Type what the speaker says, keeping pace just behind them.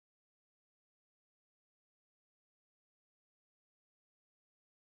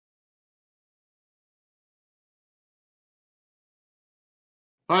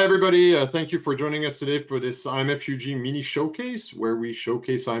Hi, everybody. Thank you for joining us today for this IMF UG mini showcase, where we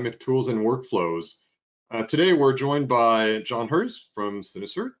showcase IMF tools and workflows. Today, we're joined by John Hurst from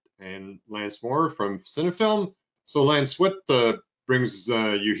CineCert and Lance Maurer from Cinnafilm. So, Lance, what brings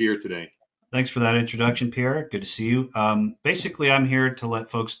you here today? Thanks for that introduction, Pierre. Good to see you. Basically, I'm here to let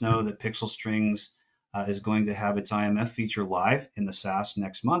folks know that Pixel Strings is going to have its IMF feature live in the SaaS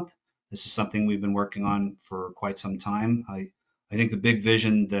next month. This is something we've been working on for quite some time. I think the big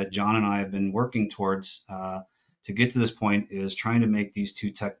vision that John and I have been working towards to get to this point is trying to make these two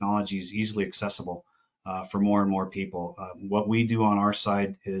technologies easily accessible for more and more people. What we do on our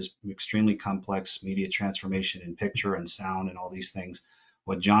side is extremely complex media transformation in picture and sound and all these things.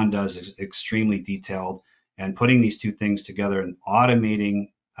 What John does is extremely detailed, and putting these two things together and automating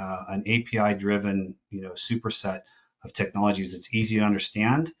an API-driven, superset of technologies that's easy to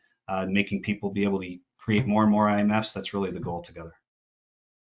understand, making people be able to create more and more IMFs. That's really the goal together.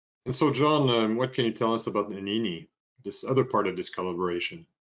 And so, John, what can you tell us about Anini, this other part of this collaboration?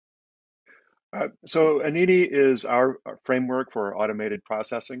 So Anini is our framework for automated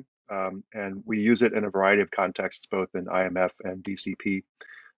processing, and we use it in a variety of contexts, both in IMF and DCP.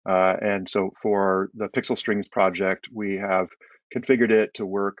 And so for the Pixel Strings project, we have configured it to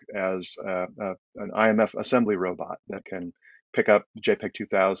work as an IMF assembly robot that can pick up JPEG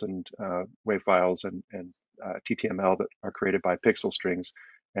 2000 WAV files and TTML that are created by Pixel Strings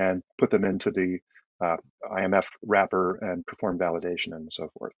and put them into the IMF wrapper and perform validation and so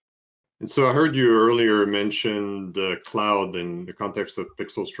forth. And so I heard you earlier mention the cloud in the context of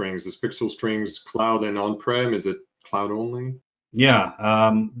Pixel Strings. Is Pixel Strings cloud and on-prem? Is it cloud only? Yeah,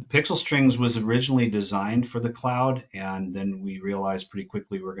 Pixel Strings was originally designed for the cloud, and then we realized pretty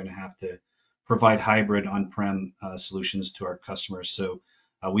quickly we're going to have to provide hybrid on-prem solutions to our customers. So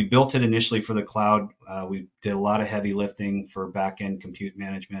we built it initially for the cloud. We did a lot of heavy lifting for back-end compute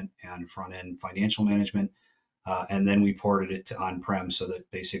management and front-end financial management. And then we ported it to on-prem so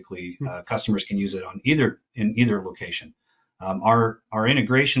that basically customers can use it on in either location. Our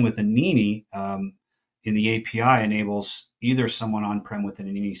integration with Anini in the API enables either someone on-prem with an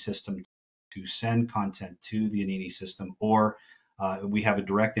Anini system to send content to the Anini system, or we have a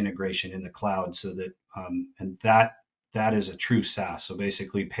direct integration in the cloud so that and that is a true SaaS. So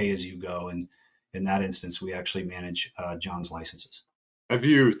basically pay as you go. And in that instance, we actually manage John's licenses. Have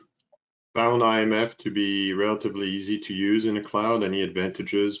you found IMF to be relatively easy to use in the cloud? Any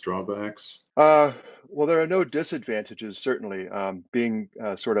advantages, drawbacks? Well, there are no disadvantages, certainly. Being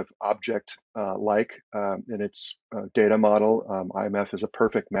sort of object-like in its data model, IMF is a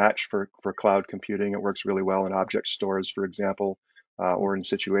perfect match for cloud computing. It works really well in object stores, for example, or in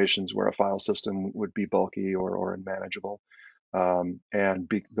situations where a file system would be bulky or unmanageable. And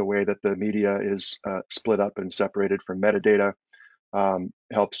the way that the media is split up and separated from metadata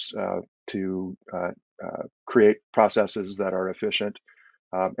helps to create processes that are efficient.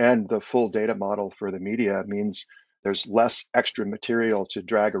 And the full data model for the media means there's less extra material to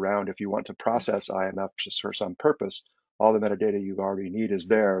drag around if you want to process IMF just for some purpose. All the metadata you already need is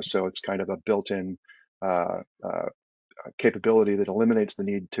there, so it's kind of a built-in capability that eliminates the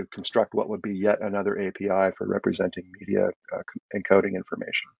need to construct what would be yet another API for representing media encoding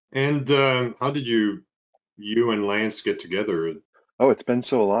information. And how did you and Lance get together? Oh, it's been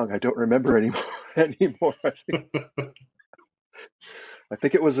so long, I don't remember anymore. I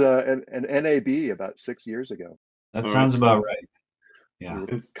think it was an NAB about 6 years ago. That sounds about right. Yeah. We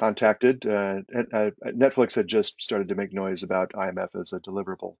were contacted. Netflix had just started to make noise about IMF as a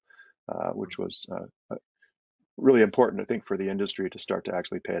deliverable, which was really important, I think, for the industry to start to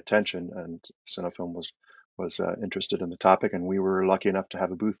actually pay attention. And Cinnafilm was interested in the topic, and we were lucky enough to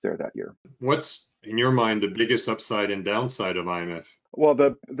have a booth there that year. What's, in your mind, the biggest upside and downside of IMF? Well,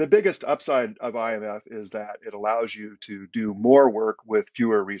 the biggest upside of IMF is that it allows you to do more work with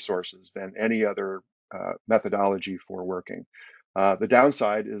fewer resources than any other methodology for working. The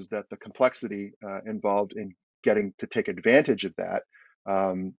downside is that the complexity involved in getting to take advantage of that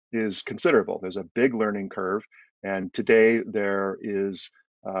is considerable. There's a big learning curve, and today there is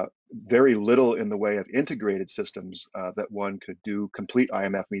very little in the way of integrated systems that one could do complete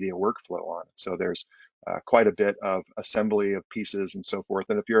IMF media workflow on. So there's quite a bit of assembly of pieces and so forth.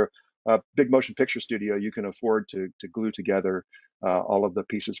 And if you're a big motion picture studio, you can afford to glue together all of the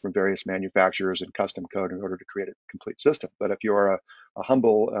pieces from various manufacturers and custom code in order to create a complete system. But if you're a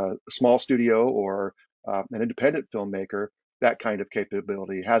humble small studio or an independent filmmaker, that kind of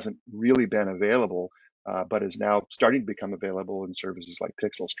capability hasn't really been available, but is now starting to become available in services like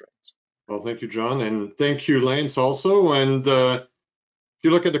Pixel Strings. Well, thank you, John, and thank you, Lance, also. And if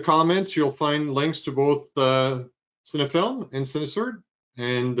you look at the comments, you'll find links to both Cinnafilm and CineCert.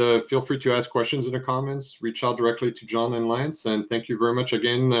 and feel free to ask questions in the comments. Reach out directly to John and Lance. And thank you very much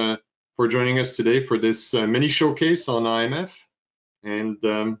again for joining us today for this mini showcase on IMF. And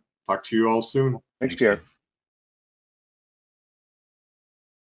talk to you all soon. Thanks, Pierre.